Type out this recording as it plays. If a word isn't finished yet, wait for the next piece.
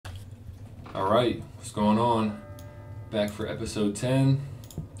Alright, what's going on? Back for episode 10.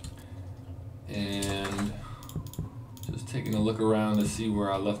 And just taking a look around to see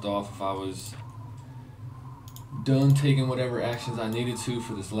where I left off, if I was done taking whatever actions I needed to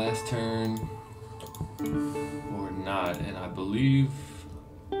for this last turn or not. And I believe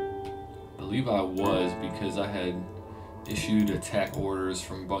I was, because I had issued attack orders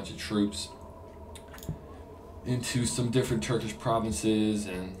from a bunch of troops into some different Turkish provinces,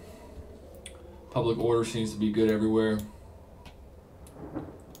 and public order seems to be good everywhere.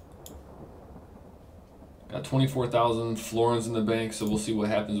 Got 24,000 florins in the bank, so we'll see what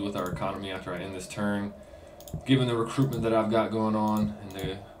happens with our economy after I end this turn. Given the recruitment that I've got going on and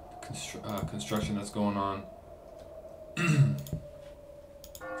the construction that's going on.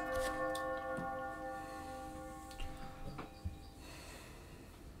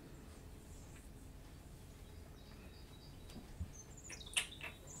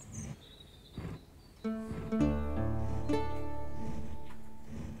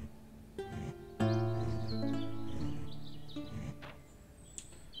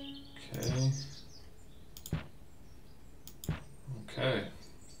 Okay.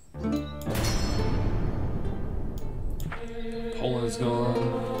 Poland's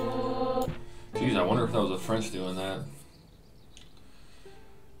gone. Geez, I wonder if that was the French doing that.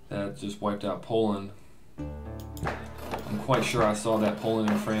 That just wiped out Poland. I'm quite sure I saw that Poland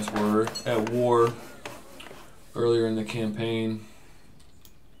and France were at war earlier in the campaign.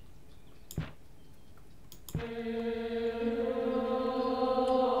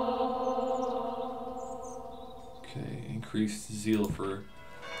 Okay, increased zeal for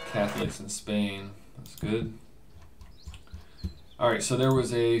Catholics in Spain. That's good. Alright, so there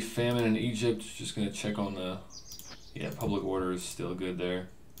was a famine in Egypt. Just going to check on the... Yeah, public order is still good there.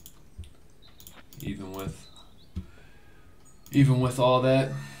 Even with all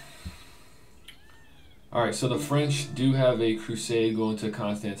that. Alright, so the French do have a crusade going to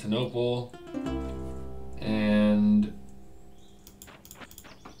Constantinople. And...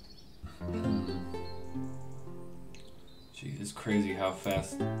 Geez, it's crazy how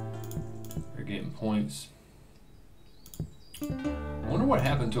fast they're getting points. I wonder what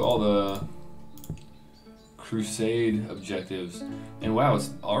happened to all the crusade objectives. And wow, it's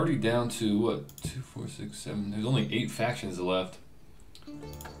already down to what? 2, 4, 6, 7. There's only 8 factions left. So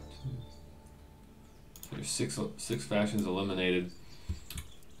there's six factions eliminated.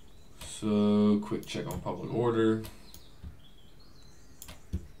 So quick check on public order.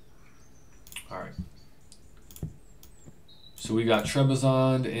 Alright. So we got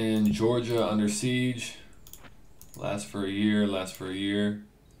Trebizond in Georgia under siege. Lasts for a year, lasts for a year.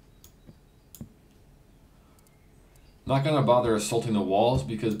 Not gonna bother assaulting the walls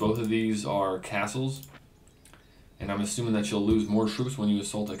because both of these are castles. And I'm assuming that you'll lose more troops when you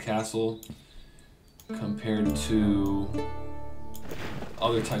assault a castle compared to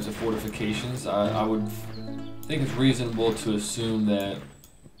other types of fortifications. I would think it's reasonable to assume that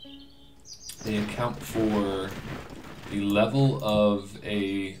they account for the level of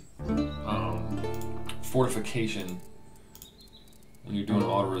a fortification when you're doing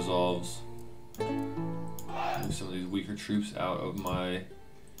auto resolves. Move some of these weaker troops out of my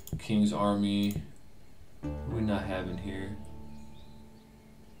king's army. What do we not have in here?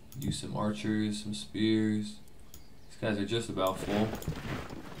 Use some archers, some spears. These guys are just about full.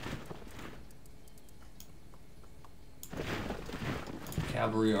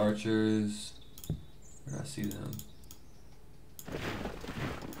 Cavalry archers. Where do I see them?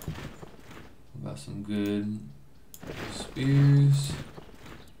 About some good spears.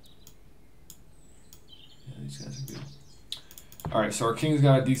 Yeah, these guys are good. Alright, so our king's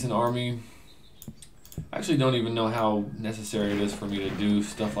got a decent army. I actually don't even know how necessary it is for me to do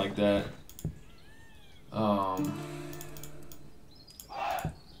stuff like that. As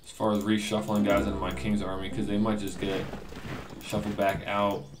far as reshuffling guys into my king's army, because they might just get shuffled back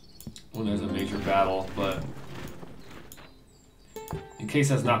out when there's a major battle. But in case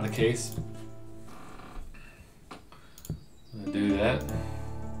that's not the case, I'm gonna do that.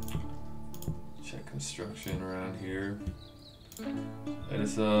 Check construction around here. And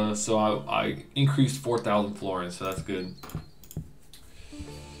it's so I increased 4,000 florins, so that's good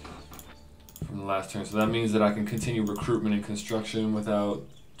from the last turn. So that means that I can continue recruitment and construction without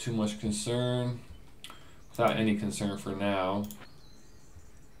too much concern, without any concern for now.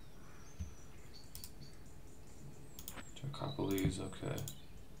 Check a couple of these, okay.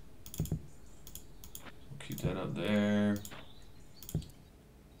 We'll keep that up there.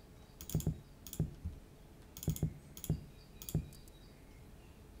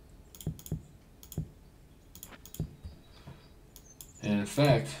 And in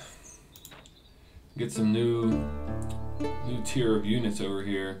fact, Get some new tier of units over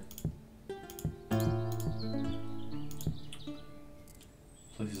here.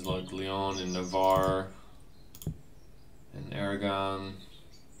 Places like Lyon and Navarre and Aragon.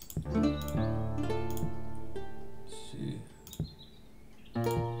 Let's see.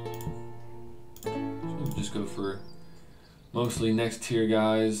 So we'll just go for mostly next tier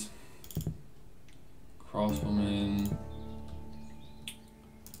guys. Crossbowmen.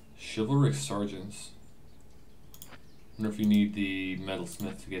 Chivalric sergeants. I wonder if you need the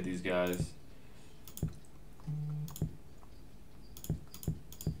metalsmith to get these guys.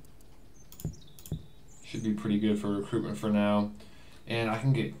 Should be pretty good for recruitment for now. And I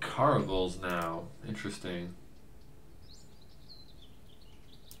can get caravels now. Interesting.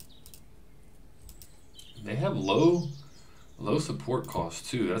 They have low support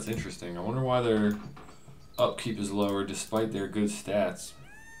costs too. That's interesting. I wonder why their upkeep is lower despite their good stats.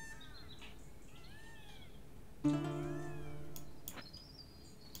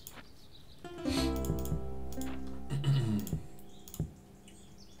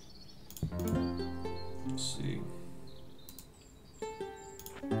 Let's see.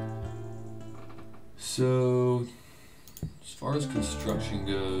 So, as far as construction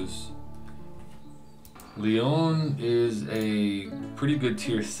goes, Lyon is a pretty good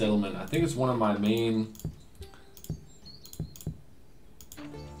tier settlement. I think it's one of my main,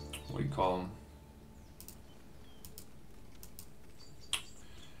 what do you call them?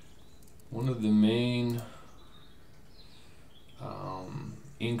 One of the main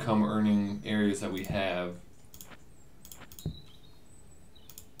income earning areas that we have.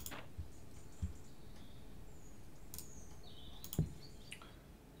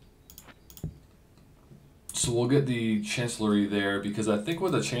 So we'll get the Chancellery there, because I think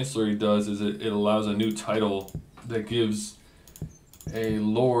what the Chancellery does is it allows a new title that gives a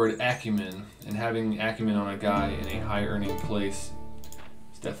Lord acumen, and having acumen on a guy in a high earning place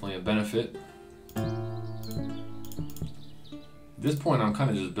is definitely a benefit. At this point I'm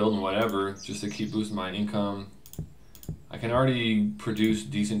kind of just building whatever just to keep boosting my income. I can already produce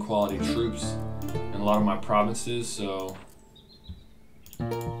decent quality troops in a lot of my provinces, so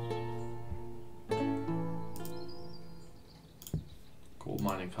gold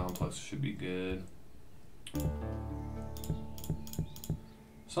mining complex should be good.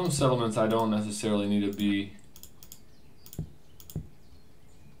 Some settlements I don't necessarily need to be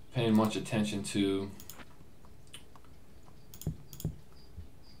paying much attention to.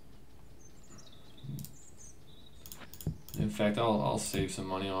 In fact, I'll save some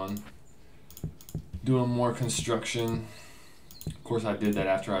money on doing more construction. Of course, I did that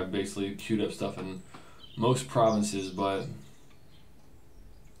after I basically queued up stuff in most provinces, but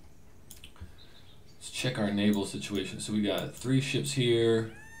let's check our naval situation. So we got 3 ships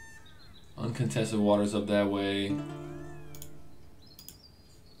here, uncontested waters up that way.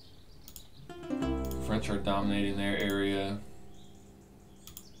 French are dominating their area.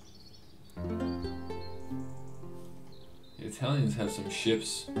 The Italians have some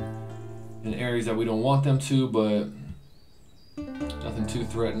ships in areas that we don't want them to, but nothing too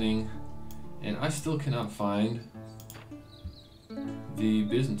threatening. And I still cannot find the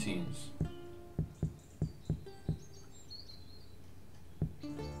Byzantines.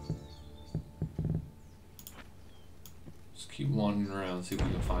 Just keep wandering around, see if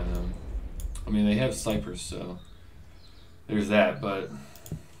we can find them. I mean, they have Cyprus, so there's that, but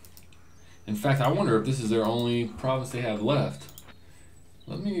in fact, I wonder if this is their only province they have left.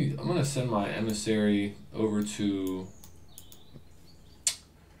 I'm gonna send my emissary over to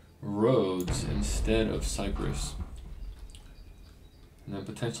Rhodes instead of Cyprus. And then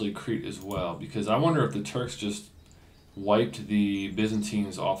potentially Crete as well, because I wonder if the Turks just wiped the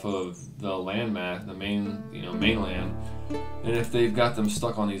Byzantines off of the landmass, the mainland, and if they've got them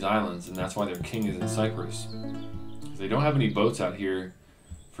stuck on these islands, and that's why their king is in Cyprus. Because they don't have any boats out here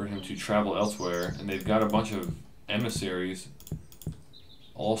for him to travel elsewhere, and they've got a bunch of emissaries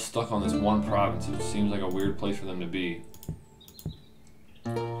all stuck on this one province. It seems like a weird place for them to be.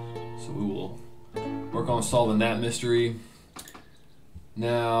 So we will work on solving that mystery.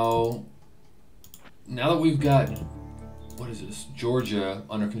 Now that we've got, what is this, Georgia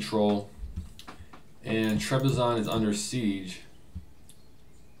under control, and Trebizond is under siege,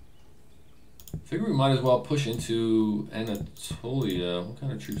 I figure we might as well push into Anatolia. What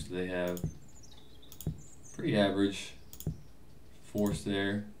kind of troops do they have? Pretty average force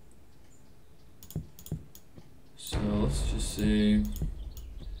there. So let's just say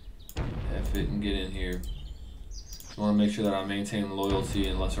F it and get in here. I want to make sure that I maintain loyalty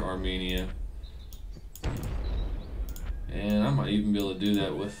in Lesser Armenia. And I might even be able to do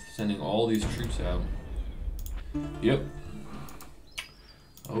that with sending all these troops out. Yep.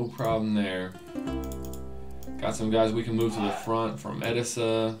 No problem there. Got some guys we can move to the front from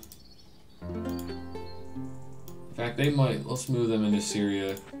Edessa. In fact, they might, let's move them into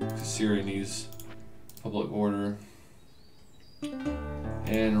Syria, because Syria needs public order.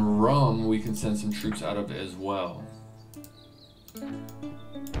 And Rum, we can send some troops out of as well.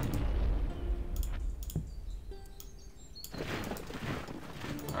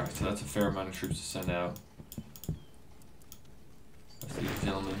 Alright, so that's a fair amount of troops to send out. These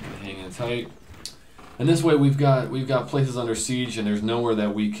gentlemen can hang in tight. And this way we've got places under siege, and there's nowhere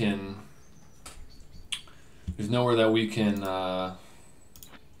that we can what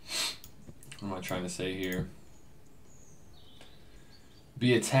am I trying to say here?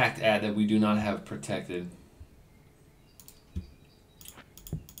 Be attacked at that we do not have protected.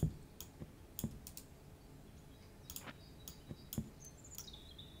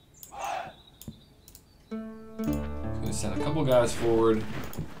 Send a couple guys forward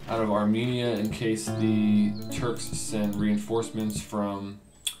out of Armenia in case the Turks send reinforcements from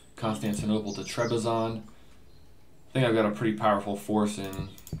Constantinople to Trebizond. I think I've got a pretty powerful force in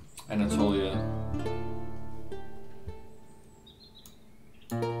Anatolia.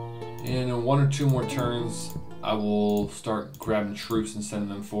 And in 1 or 2 more turns, I will start grabbing troops and sending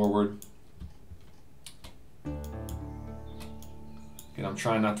them forward. Again, I'm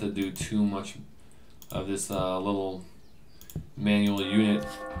trying not to do too much of this little manual unit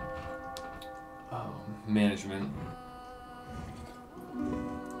management.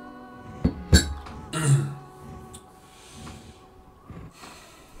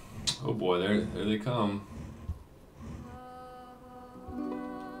 Oh boy, there they come.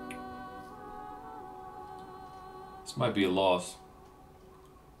 This might be a loss.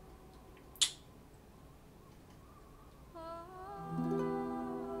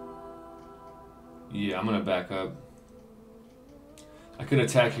 Yeah, I'm gonna back up. I could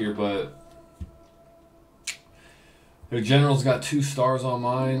attack here, but their general's got 2 stars on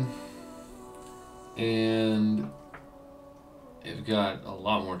mine, and they've got a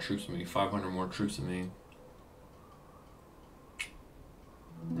lot more troops than me, 500 more troops than me.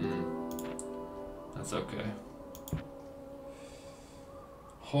 That's okay.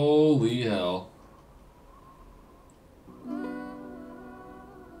 Holy hell.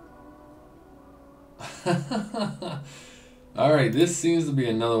 Alright, this seems to be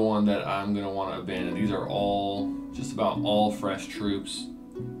another one that I'm going to want to abandon. These are all, just about all fresh troops.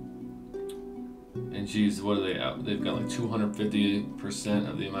 And geez, what are they at? They've got like 250%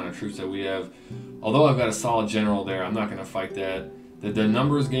 of the amount of troops that we have. Although I've got a solid general there, I'm not going to fight that. The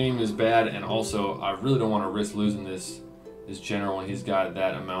numbers game is bad, and also I really don't want to risk losing this general when he's got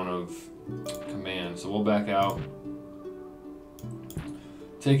that amount of command. So we'll back out.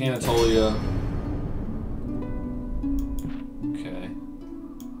 Take Anatolia. Okay.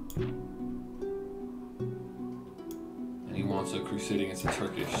 And he wants a crusade against the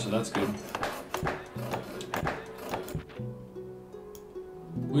Turkish, so that's good.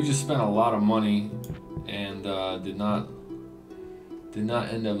 We just spent a lot of money and did not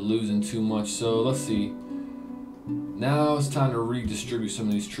end up losing too much. So let's see. Now it's time to redistribute some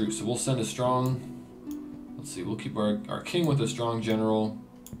of these troops. So we'll send a strong. Let's see. We'll keep our king with a strong general.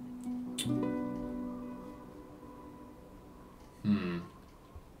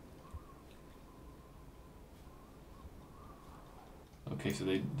 Okay, so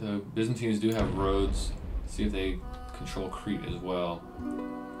the Byzantines do have roads. Let's see if they control Crete as well.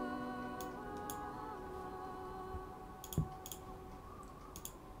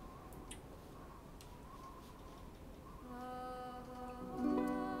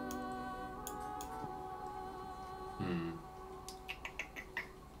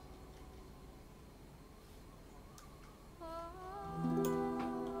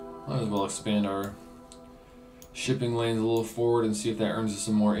 Might as well expand our shipping lanes a little forward and see if that earns us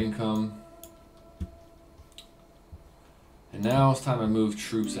some more income. And now it's time to move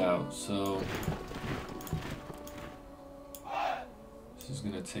troops out. So this is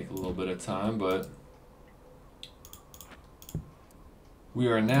going to take a little bit of time, but we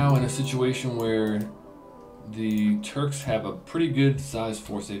are now in a situation where the Turks have a pretty good sized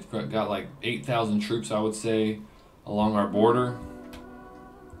force. They've got like 8,000 troops, I would say, along our border.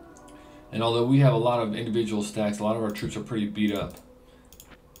 And although we have a lot of individual stacks, a lot of our troops are pretty beat up.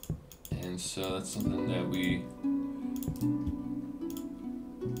 And so that's something that we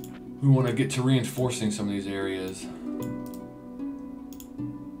want to get to reinforcing some of these areas.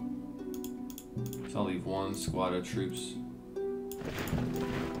 So I'll leave 1 squad of troops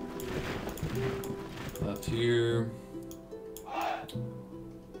left here.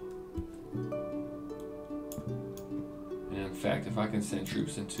 And in fact, if I can send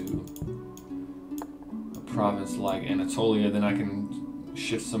troops into a province like Anatolia, then I can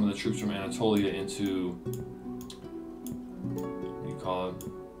shift some of the troops from Anatolia into, what do you call it,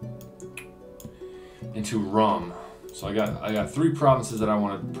 into Rum. So I got 3 provinces that I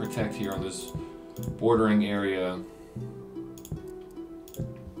want to protect here on this bordering area.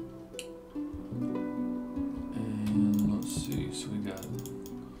 And let's see, so we got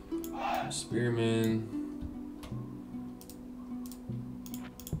some spearmen.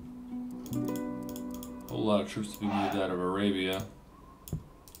 A whole lot of troops to be moved out of Arabia.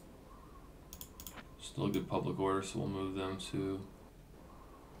 Still a good public order, so we'll move them to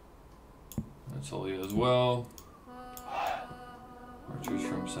Anatolia as well. Archers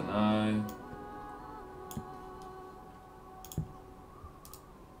from Sinai.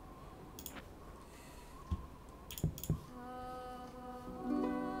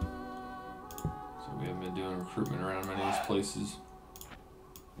 So we haven't been doing recruitment around many of these places.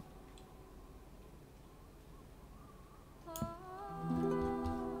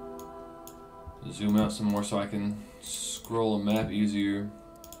 Zoom out some more so I can scroll a map easier.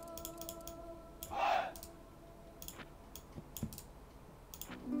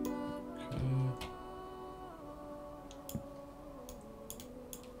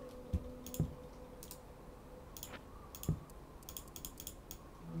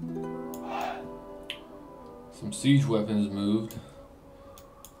 Some siege weapons moved.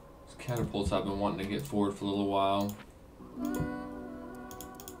 These catapults I've been wanting to get forward for a little while.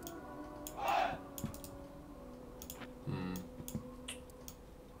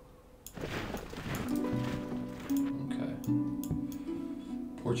 Okay.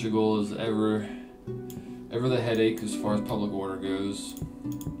 Portugal is ever the headache as far as public order goes.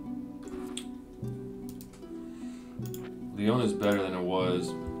 Leon is better than it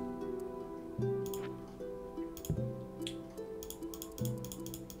was.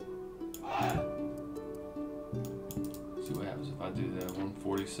 See what happens if I do that.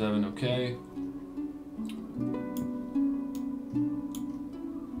 147, okay.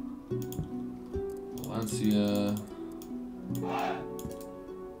 Valencia.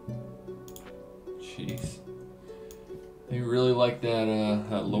 Jeez. They really like that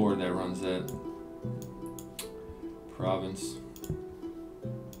that lord that runs that province.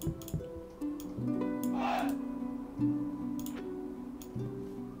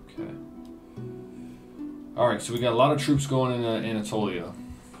 Okay. Alright, so we got a lot of troops going in Anatolia.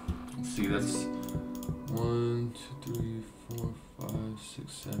 Let's see, that's 1, 2, 3, 4, 5,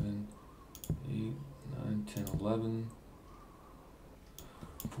 6, 7, 8, 9, 10, 11,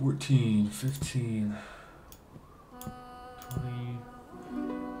 14, 15, 20,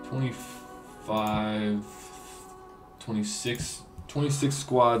 25, 26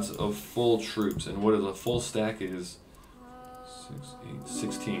 squads of full troops. And what is a full stack is 6, 8,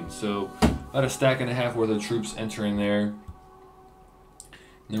 16. So about a stack and a half worth of troops entering there.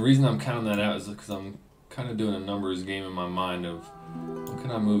 And the reason I'm counting that out is because I'm kind of doing a numbers game in my mind of what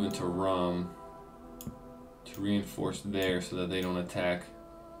can I move into Rum to reinforce there so that they don't attack.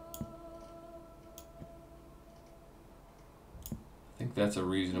 I think that's a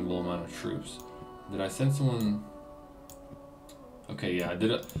reasonable amount of troops. Did I send someone? Okay, yeah, I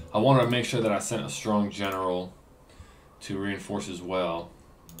did. I wanted to make sure that I sent a strong general to reinforce as well.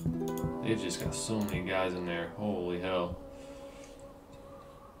 They've just got so many guys in there. Holy hell.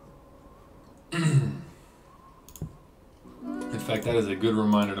 In fact, that is a good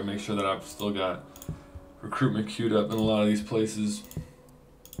reminder to make sure that I've still got recruitment queued up in a lot of these places.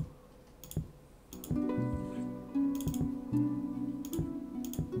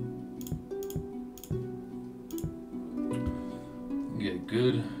 Get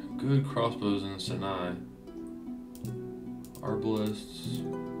good crossbows in Sinai. Arbalists,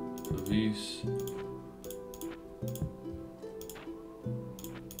 Avis.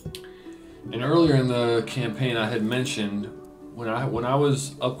 And earlier in the campaign, I had mentioned when I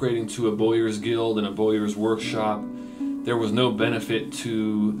was upgrading to a Bowyer's Guild and a Bowyer's Workshop, there was no benefit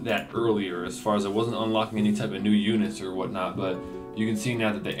to that earlier as far as I wasn't unlocking any type of new units or whatnot. But you can see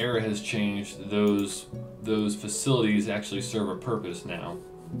now that the era has changed. Those facilities actually serve a purpose now.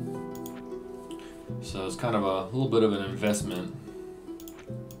 So it's kind of a little bit of an investment.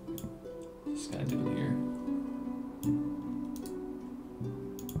 What's this guy doing here?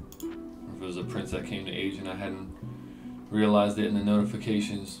 Or if it was a prince that came to age and I hadn't realized it in the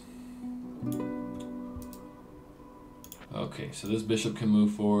notifications. Okay, so this bishop can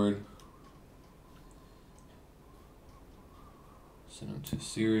move forward. Send him to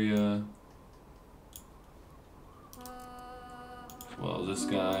Syria. As well as this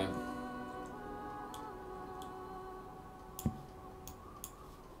guy.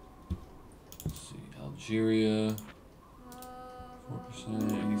 Let's see, Algeria, 4%,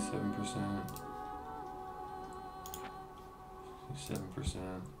 87%,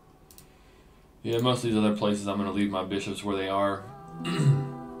 67%. Yeah, most of these other places I'm going to leave my bishops where they are.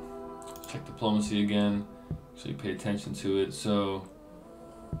 Check diplomacy again, so you pay attention to it. So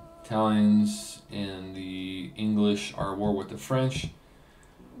Italians and the English are at war with the French,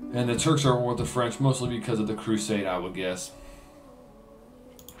 and the Turks are at war with the French, mostly because of the crusade, I would guess.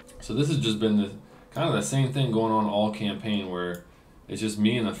 So this has just been the kind of the same thing going on all campaign, where it's just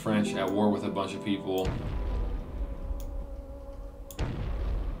me and the French at war with a bunch of people.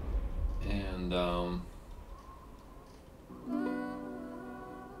 And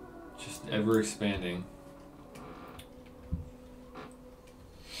just ever expanding.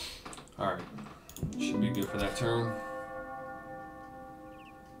 Alright, should be good for that turn.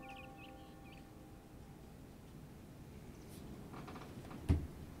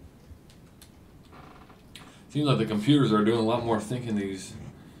 Seems like the computers are doing a lot more thinking this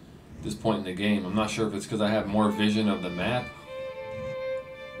point in the game. I'm not sure if it's because I have more vision of the map,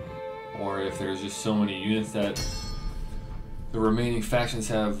 or if there's just so many units that the remaining factions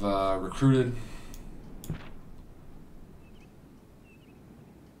have recruited.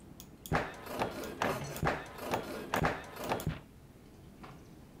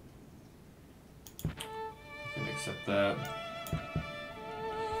 Can accept that.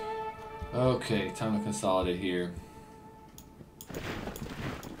 Okay, time to consolidate here.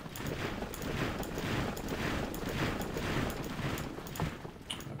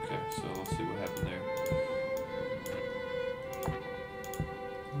 Okay, so let's see what happened there.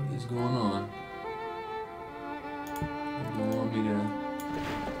 What is going on? You don't want me to...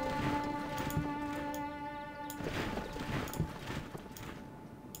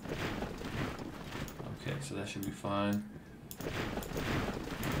 Okay, so that should be fine.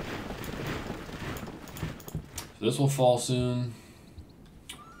 So this will fall soon.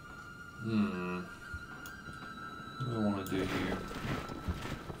 What do I want to do here?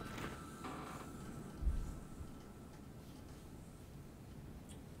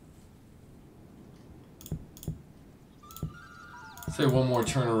 Say one more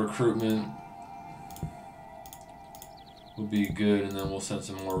turn of recruitment will be good, and then we'll send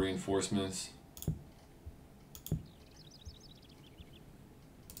some more reinforcements.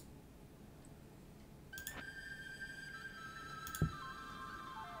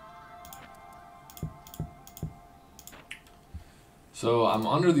 So I'm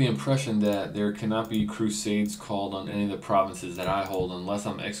under the impression that there cannot be crusades called on any of the provinces that I hold unless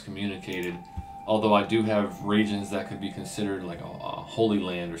I'm excommunicated. Although I do have regions that could be considered like a holy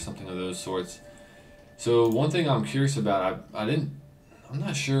land or something of those sorts. So one thing I'm curious about, I'm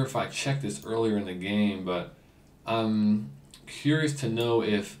not sure if I checked this earlier in the game, but I'm curious to know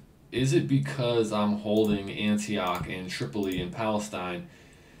is it because I'm holding Antioch and Tripoli in Palestine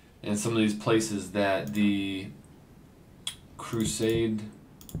and some of these places that the crusade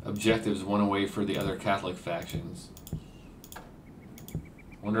objectives went away for the other Catholic factions.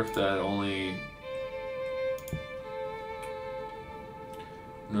 Wonder if that only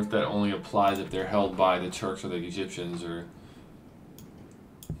applies if they're held by the Turks or the Egyptians or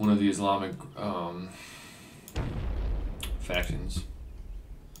one of the Islamic factions.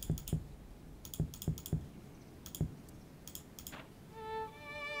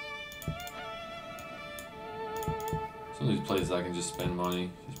 Some of these places I can just spend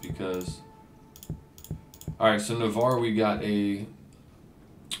money just because. Alright, so Navarre, we got a,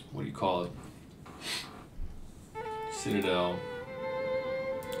 what do you call it? Citadel.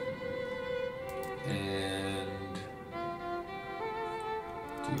 And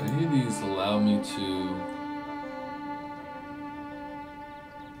do any of these allow me to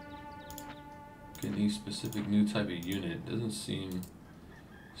get any specific new type of unit? Doesn't seem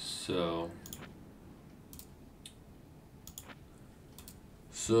so.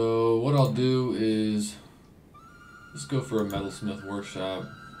 So what I'll do is let's go for a metalsmith workshop.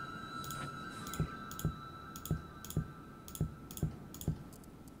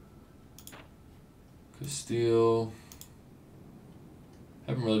 Steel.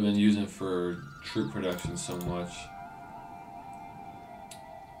 Haven't really been using it for troop production so much.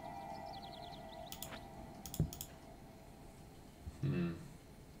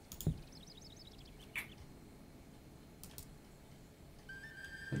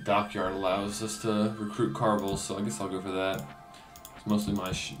 The dockyard allows us to recruit carvels, so I guess I'll go for that. It's mostly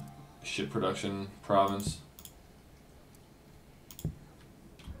my ship production province.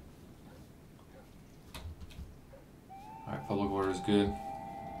 public order is good.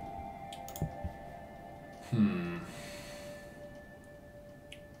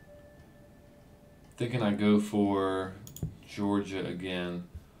 Thinking I go for Georgia again.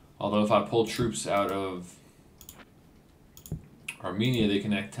 Although if I pull troops out of Armenia, they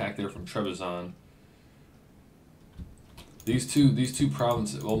can attack there from Trebizond. These two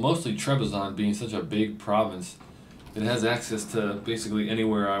provinces, well, mostly Trebizond being such a big province, it has access to basically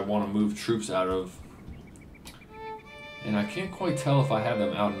anywhere I want to move troops out of. And I can't quite tell if I have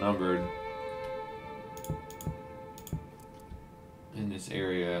them outnumbered in this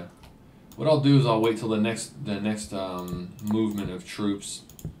area. What I'll do is I'll wait till the next movement of troops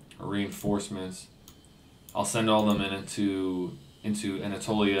or reinforcements. I'll send all them into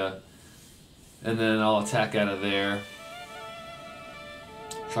Anatolia, and then I'll attack out of there.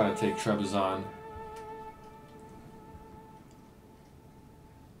 Try to take Trebizond.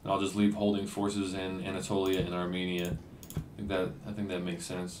 And I'll just leave holding forces in Anatolia and Armenia. I think that makes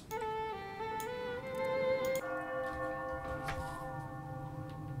sense.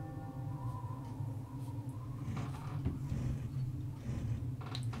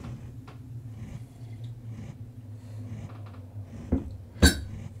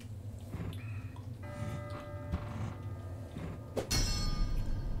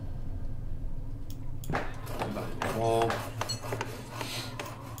 Wall.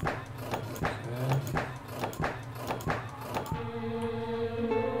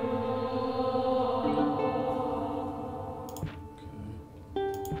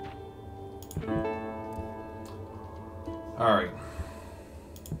 Alright,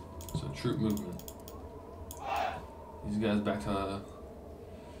 so troop movement. These guys back to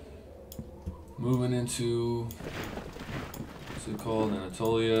moving into, what's it called,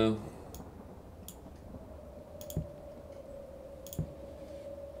 Anatolia.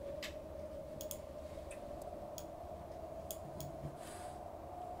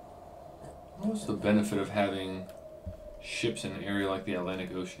 What's the benefit of having ships in an area like the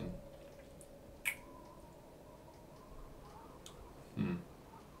Atlantic Ocean?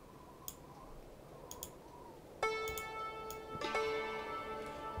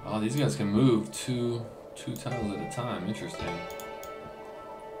 Oh, these guys can move two tiles at a time. Interesting.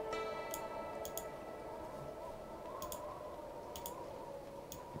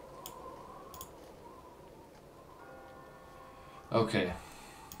 Okay.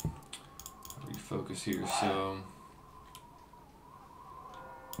 Refocus here. So.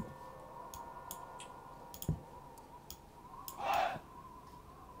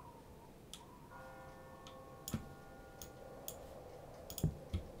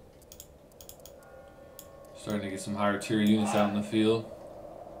 Starting to get some higher tier units out in the field.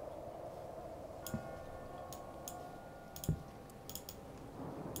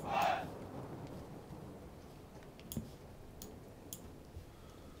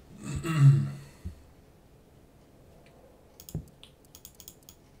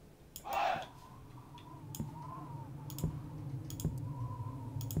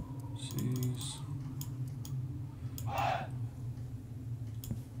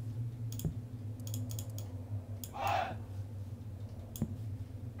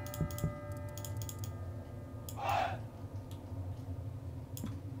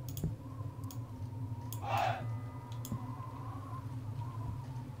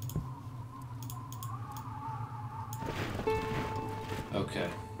 Okay.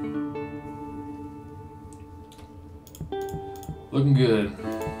 Looking good.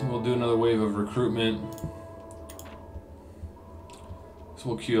 We'll do another wave of recruitment. So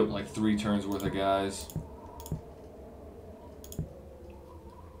we'll queue up like 3 turns worth of guys.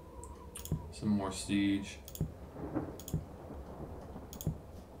 Some more siege.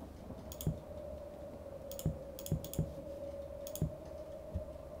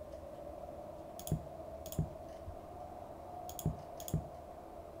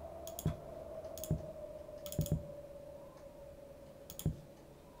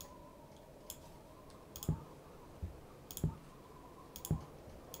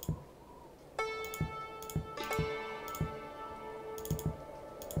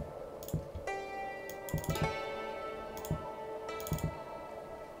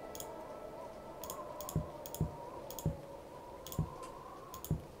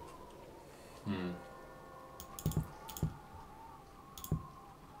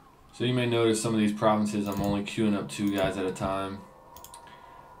 So you may notice some of these provinces I'm only queuing up 2 guys at a time.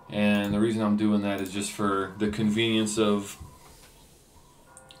 And the reason I'm doing that is just for the convenience of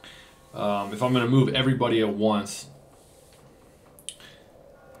if I'm going to move everybody at once.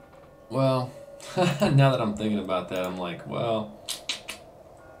 Well, now that I'm thinking about that, I'm like, well,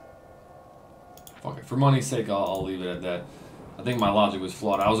 fuck it. For money's sake, I'll leave it at that. I think my logic was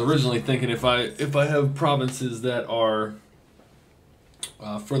flawed. I was originally thinking if I have provinces that are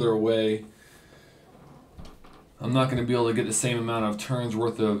further away, I'm not going to be able to get the same amount of turns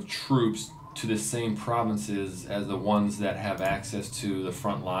worth of troops to the same provinces as the ones that have access to the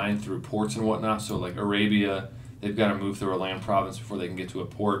front line through ports and whatnot. So like Arabia, they've got to move through a land province before they can get to a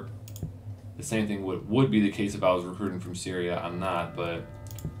port. The same thing would be the case if I was recruiting from Syria. I'm not, but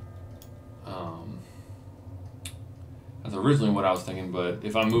that's originally what I was thinking. But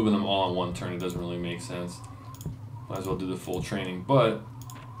if I'm moving them all on one turn, it doesn't really make sense. Might as well do the full training. But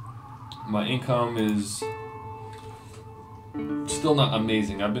my income is still not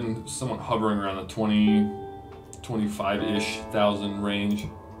amazing. I've been somewhat hovering around the 25-ish thousand range.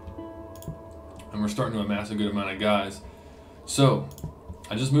 And we're starting to amass a good amount of guys. So,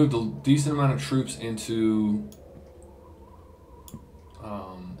 I just moved a decent amount of troops into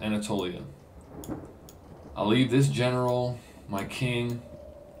Anatolia. I'll leave this general, my king,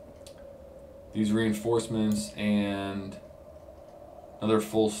 these reinforcements, and another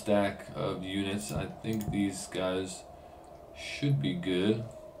full stack of units. I think these guys should be good.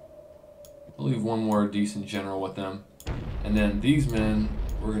 I'll leave one more decent general with them. And then these men,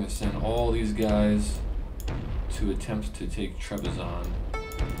 we're going to send all these guys to attempt to take Trebizond.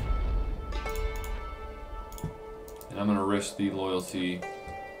 And I'm going to risk the loyalty,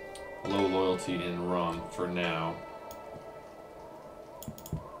 low loyalty in Rum for now.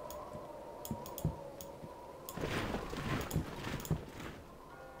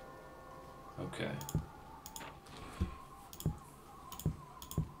 Okay.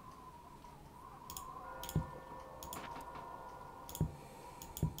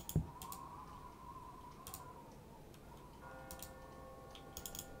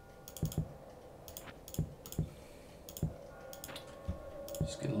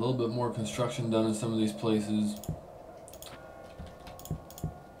 Just get a little bit more construction done in some of these places.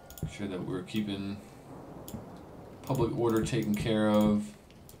 Make sure that we're keeping public order taken care of.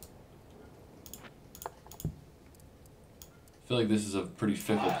 I feel like this is a pretty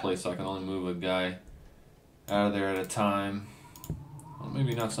fickle place, so I can only move a guy out of there at a time. Well,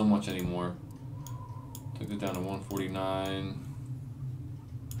 maybe not so much anymore. Took it down to 149.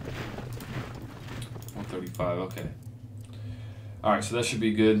 135, okay. Alright, so that should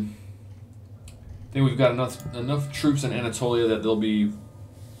be good. I think we've got enough troops in Anatolia that they'll be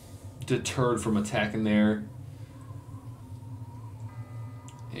deterred from attacking there.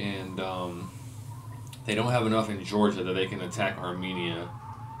 And they don't have enough in Georgia that they can attack Armenia.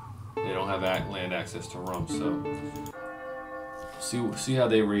 They don't have land access to Rum, so see how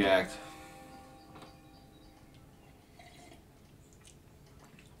they react.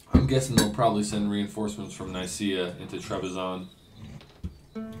 I'm guessing they'll probably send reinforcements from Nicaea into Trebizond.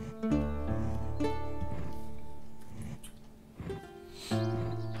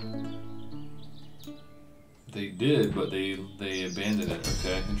 They did, but they abandoned it.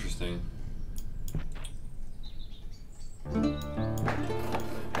 Okay, interesting. So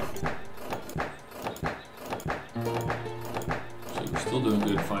we're still doing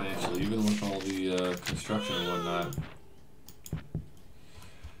good financially, even with all the construction and whatnot.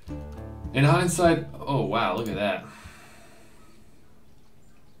 In hindsight, oh wow, look at that.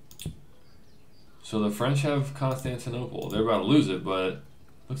 So the French have Constantinople. They're about to lose it, but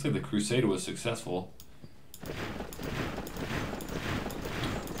looks like the crusade was successful.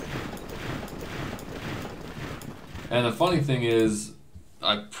 And the funny thing is,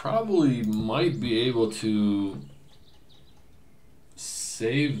 I probably might be able to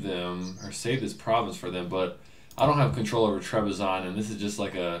save them, or save this province for them, but I don't have control over Trebizond, and this is just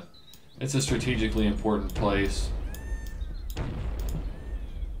like it's a strategically important place.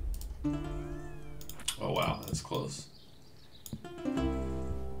 Oh wow, that's close.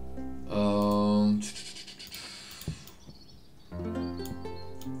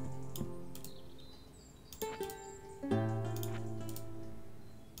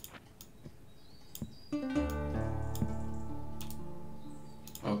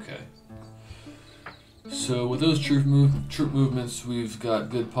 Okay. So with those troop movements, we've got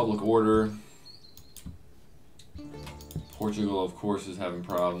good public order. Portugal, of course, is having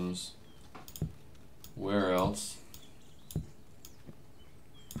problems. Where else?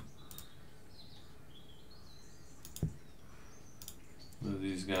 Move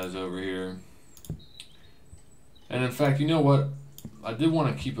these guys over here. And in fact, you know what? I did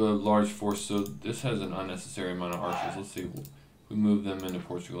want to keep a large force, so this has an unnecessary amount of archers. Let's see. We move them into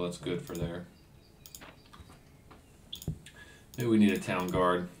Portugal. That's good for there. Maybe we need a town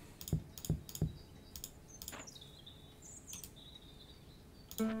guard.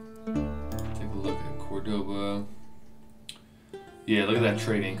 Take a look at Cordoba. Yeah, look at that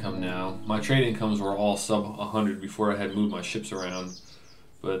trade income now. My trade incomes were all sub 100 before I had moved my ships around,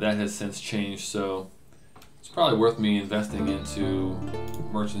 but that has since changed, so it's probably worth me investing into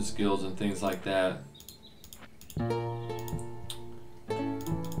merchant skills and things like that.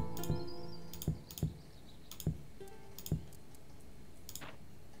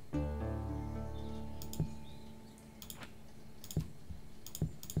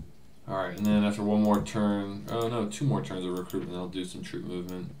 Alright, and then after one more turn, oh no, 2 more turns of recruitment, I'll do some troop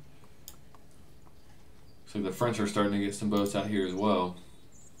movement. Looks like the French are starting to get some boats out here as well.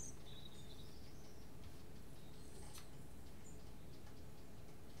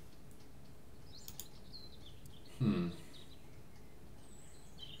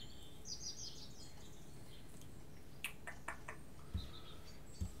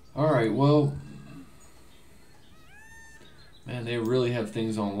 Alright, well, man, they really have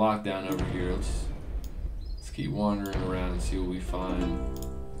things on lockdown over here. Let's keep wandering around and see what we find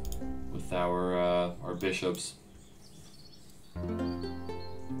with our bishops.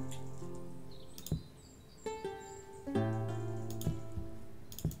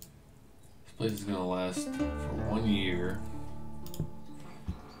 This place is gonna last for 1 year.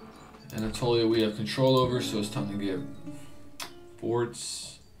 Anatolia we have control over, so it's time to get forts.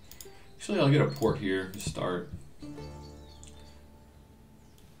 Actually, I'll get a port here to start.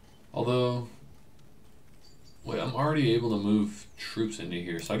 Although, wait, I'm already able to move troops into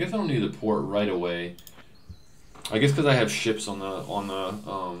here, so I guess I don't need the port right away. I guess because I have ships on the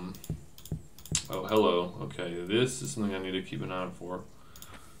oh, hello. Okay, this is something I need to keep an eye out for.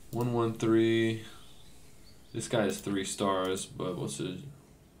 113. This guy has 3 stars, but what's it?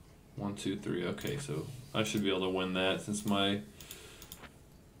 1, 2, 3. Okay, so I should be able to win that since my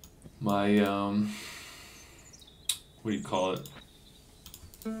what do you call it?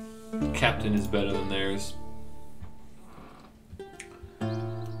 Captain is better than theirs.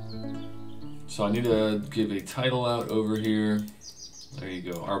 So I need to give a title out over here. There you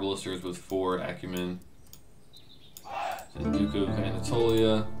go. Arbalisters with 4 acumen. The Duke of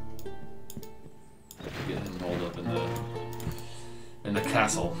Anatolia. Get him rolled up in the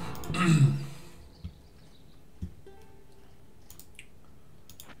castle.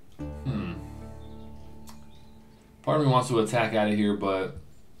 Part of me wants to attack out of here, but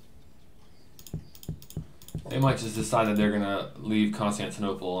they might just decide that they're gonna leave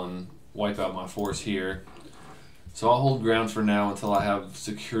Constantinople and wipe out my force here. So I'll hold ground for now until I have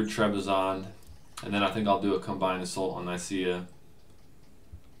secured Trebizond, and then I think I'll do a combined assault on Nicaea.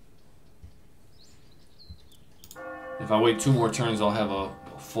 If I wait 2 more turns, I'll have a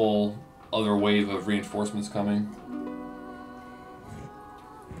full other wave of reinforcements coming.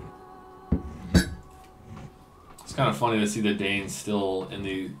 It's kind of funny to see the Danes still in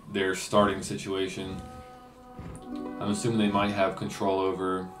their starting situation. I'm assuming they might have control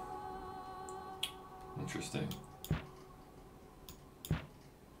over. Interesting.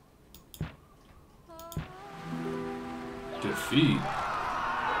 Defeat.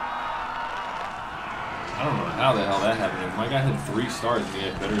 I don't know how the hell that happened. My guy had 3 stars and he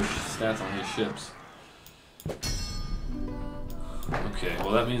had better stats on his ships. Okay,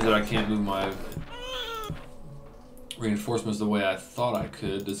 well that means that I can't move my reinforcements the way I thought I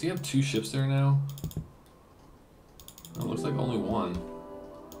could. Does he have 2 ships there now? It looks like only 1.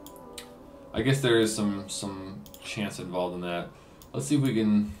 I guess there is some chance involved in that. Let's see if we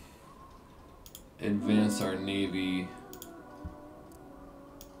can advance our navy.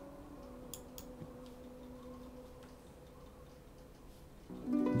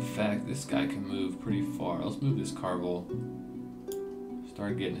 In fact, this guy can move pretty far. Let's move this Carvel.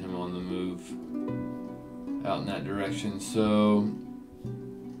 Start getting him on the move out in that direction. So,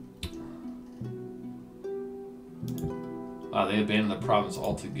 wow, they abandoned the province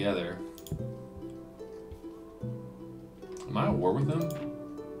altogether. Am I at war with them?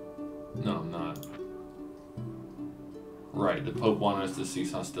 No, I'm not. Right, the Pope wanted us to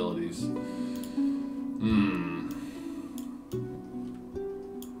cease hostilities.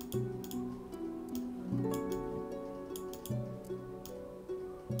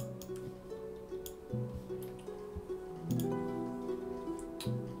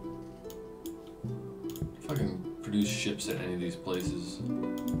 If I can produce ships at any of these places.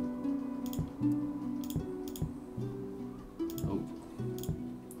 Nope.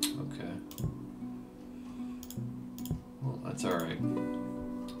 Okay. Well, that's alright.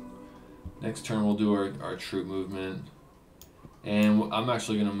 Next turn we'll do our troop movement. And I'm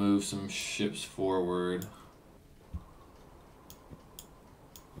actually going to move some ships forward.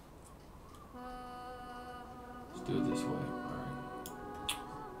 Let's do it this way. Alright.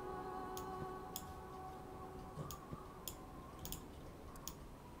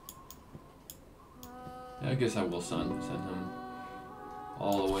 I guess I will send him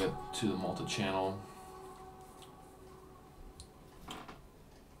all the way up to the Malta Channel.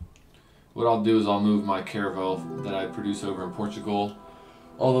 What I'll do is I'll move my caravel that I produce over in Portugal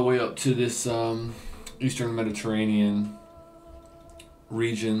all the way up to this Eastern Mediterranean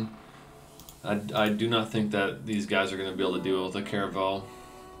region. I do not think that these guys are going to be able to deal with a caravel.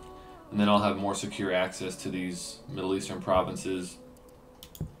 And then I'll have more secure access to these Middle Eastern provinces.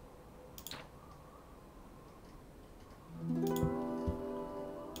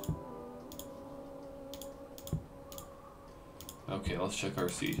 Okay, let's check our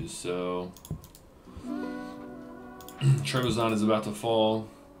sieges. So, Trebizond is about to fall.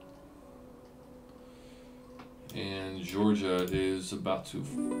 And Georgia is about to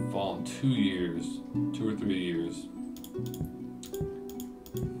fall in 2 years. 2 or 3 years.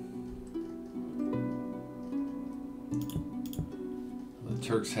 The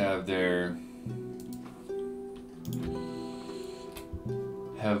Turks have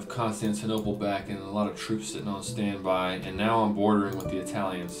Constantinople back and a lot of troops sitting on standby, and now I'm bordering with the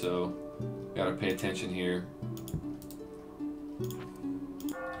Italians, so gotta pay attention here.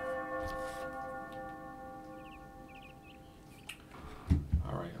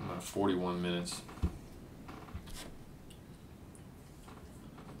 Alright, I'm at 41 minutes.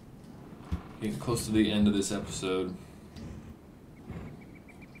 Getting close to the end of this episode.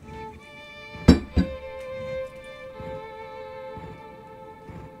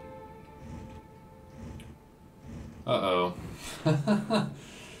 Uh-oh.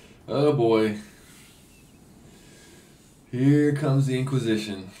 Oh boy. Here comes the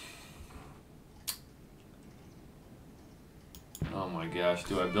Inquisition. Oh my gosh,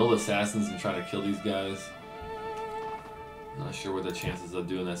 do I build assassins and try to kill these guys? Not sure what the chances of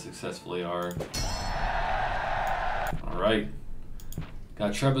doing that successfully are. Alright.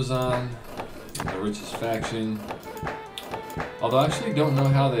 Got Trebizond, the richest faction. Although I actually don't know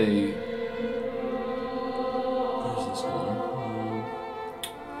how they...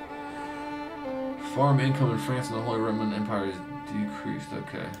 Farm income in France and the Holy Roman Empire is decreased.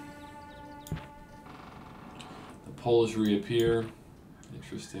 Okay. The Polish reappear.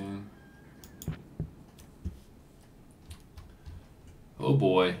 Interesting. Oh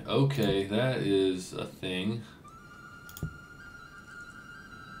boy. Okay, that is a thing.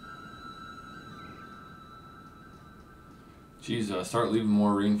 Geez, start leaving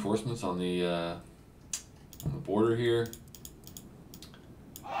more reinforcements on the border here.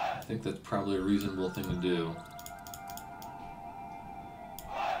 I think that's probably a reasonable thing to do.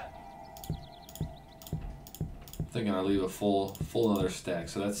 I'm thinking I leave a full another stack.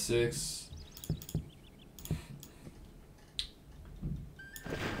 So that's 6.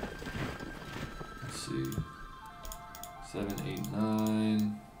 Let's see. 7, 8,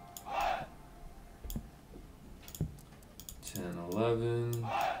 9. 10, 11.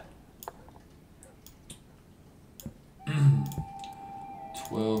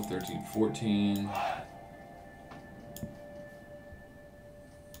 12, 13, 14.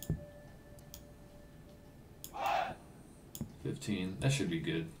 15. That should be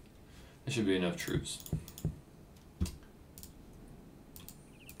good. That should be enough troops.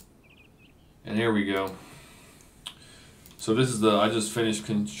 And here we go. So this is I just finished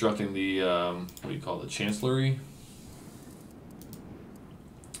constructing the, what do you call it, Chancellery?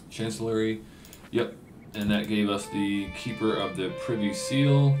 Chancellery. Yep. And that gave us the Keeper of the Privy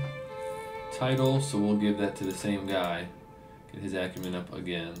Seal title, so we'll give that to the same guy. Get his acumen up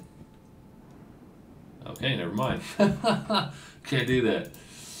again. Okay, never mind. Can't do that.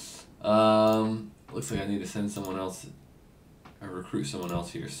 Looks like I need to send someone else, or recruit someone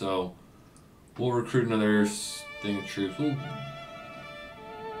else here. So we'll recruit another thing of troops.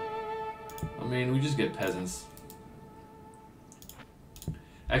 I mean, we just get peasants.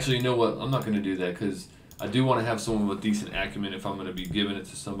 Actually, you know what? I'm not going to do that because I do want to have someone with decent acumen if I'm going to be giving it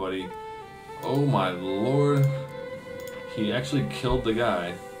to somebody. Oh my lord. He actually killed the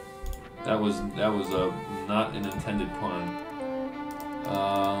guy. That was a not an intended pun.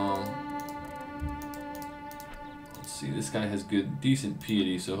 Let's see. This guy has decent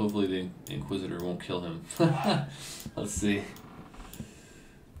piety, so hopefully the Inquisitor won't kill him. Let's see.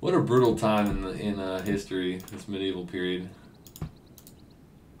 What a brutal time in history, this medieval period.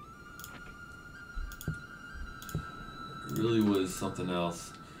 It really was something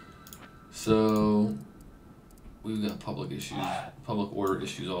else. So we've got public order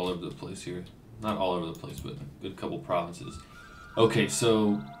issues all over the place here. Not all over the place, but a good couple provinces. Okay,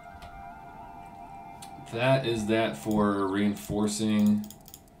 so that is that for reinforcing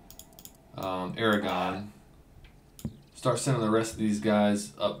Aragon. Start sending the rest of these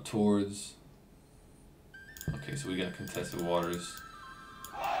guys up towards Okay, so we got contested waters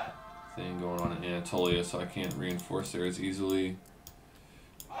thing going on in Anatolia, so I can't reinforce there as easily.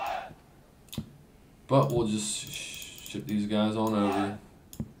 But we'll just ship these guys on over.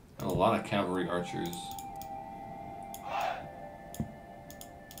 And a lot of cavalry archers.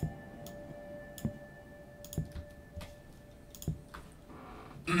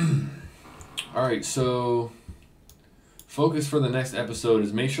 Alright, so focus for the next episode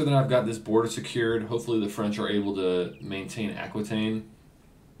is make sure that I've got this border secured. Hopefully the French are able to maintain Aquitaine.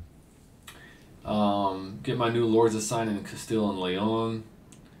 Get my new lords assigned in Castile and Leon.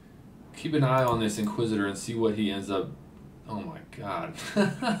 Keep an eye on this Inquisitor and see what he ends up... Oh my god.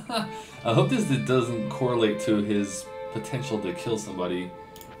 I hope this doesn't correlate to his potential to kill somebody,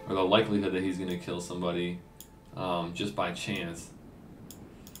 or the likelihood that he's going to kill somebody just by chance.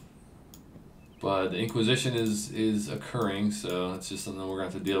 But the Inquisition is occurring, so it's just something we're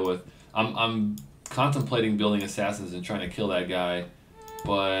going to have to deal with. I'm contemplating building assassins and trying to kill that guy,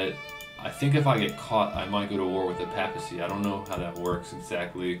 but I think if I get caught, I might go to war with the papacy. I don't know how that works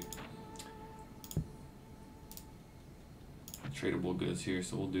exactly. Tradable goods here,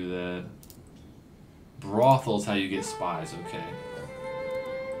 so we'll do that. Brothel's how you get spies, okay.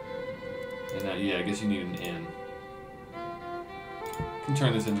 And yeah, I guess you need an inn. Can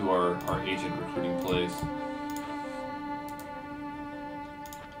turn this into our agent recruiting place.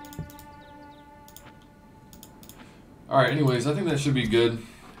 Alright, anyways, I think that should be good.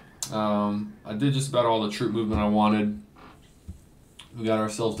 I did just about all the troop movement I wanted. We got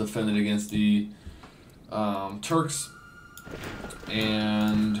ourselves defended against the Turks.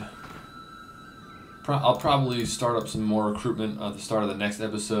 And I'll probably start up some more recruitment at the start of the next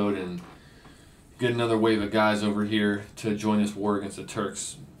episode and get another wave of guys over here to join this war against the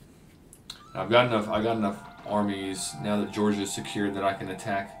Turks. I got enough armies now that Georgia is secured that I can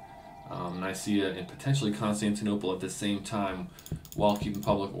attack Nicaea and potentially Constantinople at the same time while keeping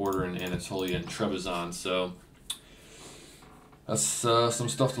public order in Anatolia and Trebizond. So that's some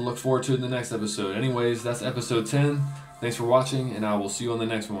stuff to look forward to in the next episode. Anyways, that's episode 10. Thanks for watching, and I will see you on the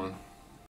next one.